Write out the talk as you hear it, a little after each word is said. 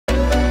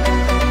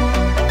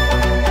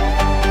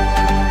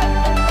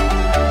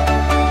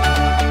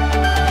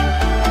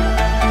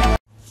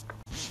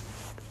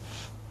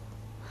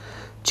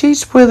Change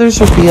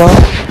spoilers reveal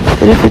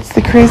that if it's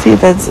the crazy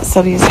events that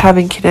Sonny is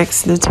having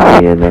connects to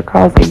Natalia and are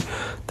causing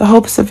the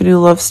hopes of a new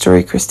love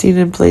story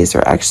Christina and Blaze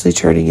are actually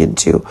turning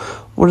into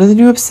one of the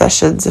new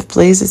obsessions. If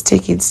Blaze is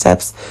taking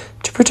steps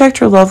to protect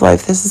her love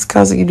life, this is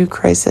causing a new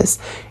crisis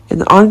in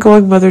the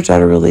ongoing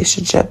mother-daughter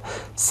relationship.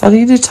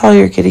 Sonny and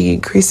Natalia are getting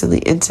increasingly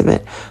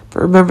intimate,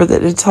 but remember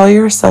that Natalia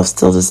herself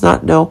still does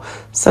not know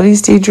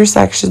Sonny's dangerous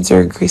actions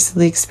are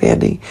increasingly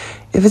expanding.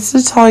 If it's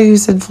Natalia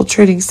who's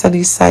infiltrating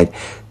Sonny's side,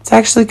 it's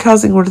actually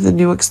causing one of the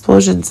new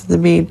explosions in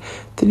the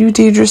new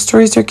dangerous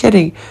stories are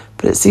getting.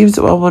 But it seems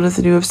that while one of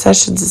the new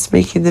obsessions is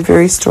making the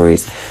very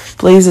stories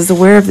Blaze is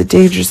aware of the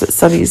dangers that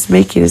Sonny is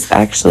making is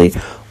actually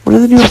one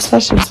of the new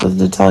obsessions with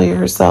Natalia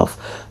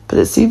herself. But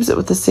it seems that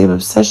with the same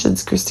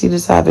obsessions Christine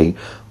is having,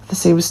 with the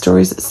same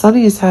stories that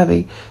Sonny is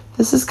having,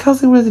 this is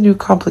causing one of the new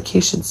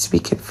complications to be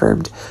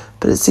confirmed.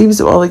 But it seems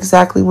that while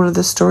exactly one of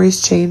the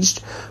stories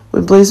changed,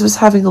 when Blaze was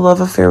having a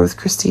love affair with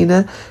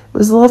Christina, it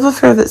was the love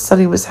affair that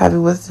Sonny was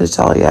having with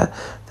Natalia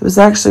that was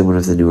actually one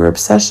of the newer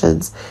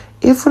obsessions.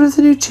 If one of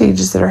the new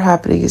changes that are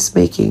happening is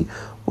making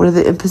one of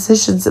the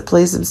impositions that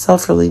Blaze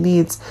himself really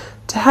needs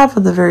to have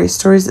on the very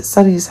stories that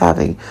Sonny is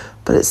having,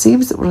 but it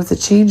seems that one of the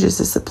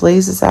changes is that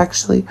Blaze is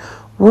actually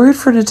worried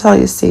for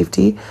Natalia's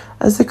safety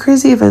as the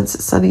crazy events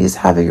that Sonny is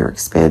having are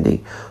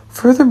expanding.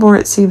 Furthermore,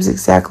 it seems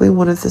exactly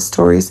one of the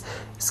stories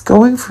is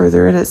going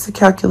further, and it's the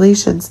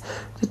calculations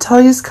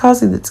Natalia is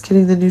causing that's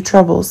getting the new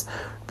troubles.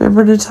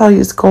 Remember,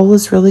 Natalia's goal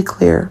is really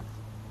clear.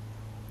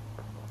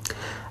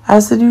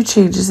 As the new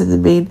changes in the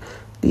main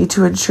need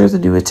to ensure the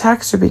new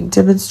attacks are being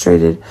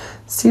demonstrated,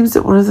 it seems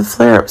that one of the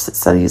flare-ups that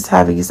Sonny is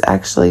having is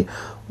actually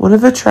one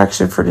of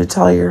attraction for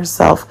Natalia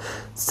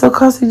herself, still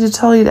causing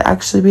Natalia to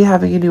actually be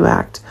having a new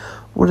act.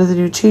 One of the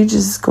new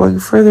changes is going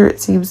further.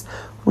 It seems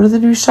one of the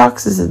new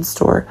shocks is in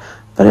store.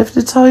 But if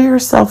Natalia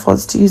herself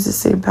wants to use the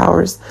same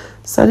powers,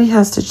 Sonny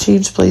has to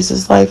change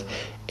Blaze's life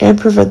and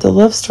prevent the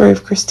love story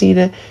of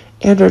Christina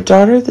and her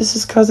daughter. This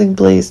is causing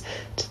Blaze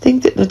to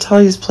think that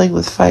Natalia is playing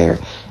with fire,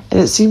 and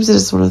it seems that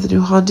as one of the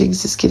new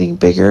hauntings is getting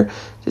bigger,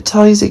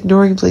 Natalia is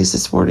ignoring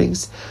Blaze's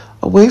warnings.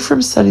 Away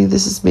from Sonny,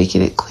 this is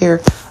making it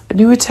clear a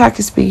new attack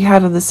is being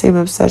had on the same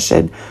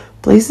obsession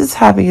Blaze is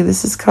having, and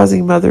this is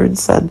causing mother and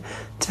son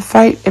to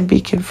fight and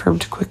be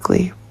confirmed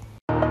quickly.